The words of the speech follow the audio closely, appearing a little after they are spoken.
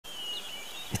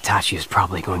Itachi is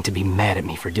probably going to be mad at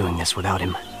me for doing this without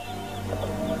him.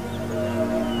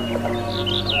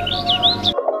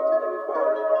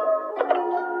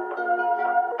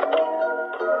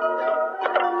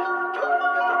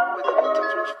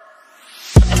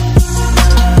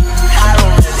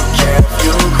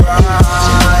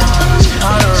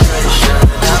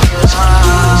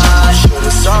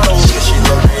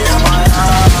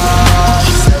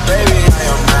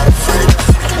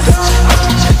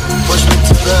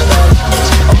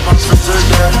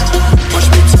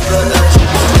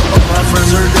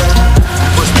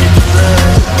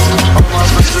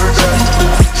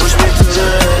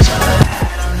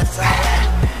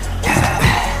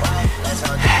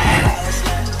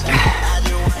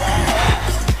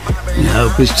 How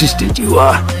persistent you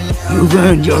are. You've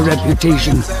earned your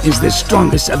reputation as the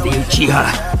strongest of the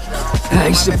Uchiha.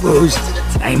 I suppose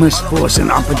I must force an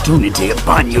opportunity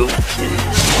upon you.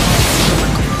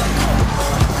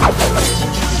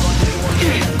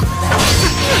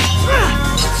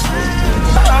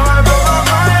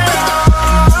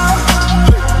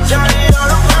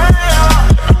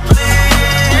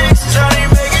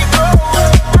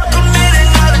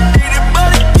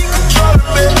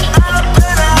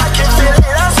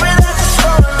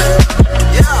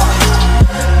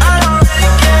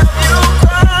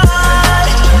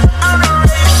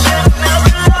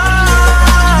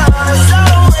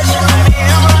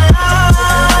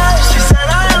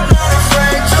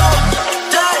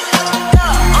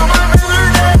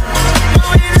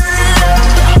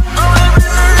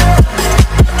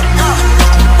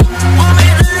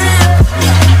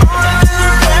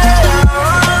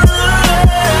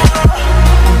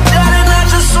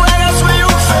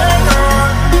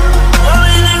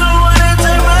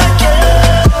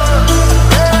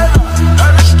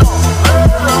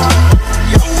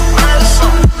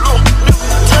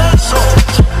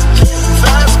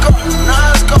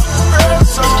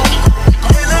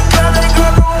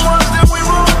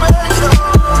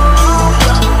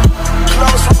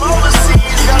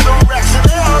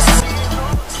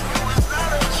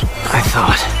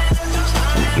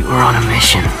 On a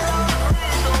mission.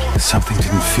 Something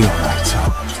didn't feel right, so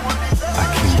I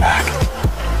came back.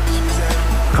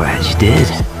 Glad you did.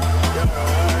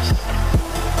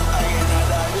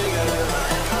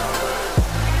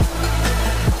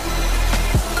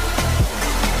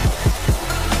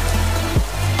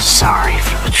 Sorry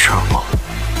for the trouble.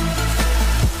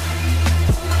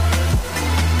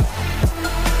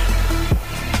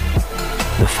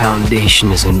 The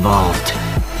Foundation is involved.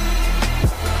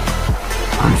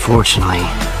 Unfortunately,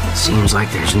 it seems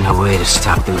like there's no way to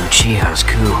stop the Uchiha's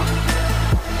coup.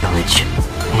 Village,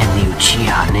 and the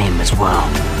Uchiha name as well.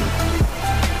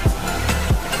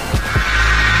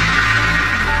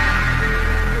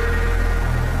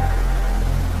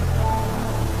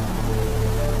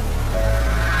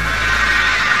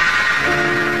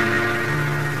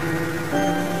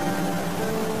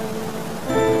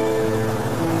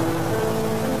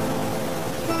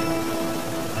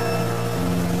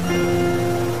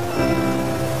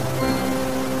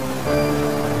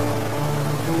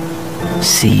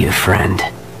 See you, friend.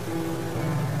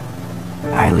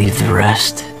 I leave the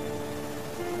rest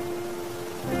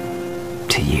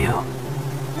to you.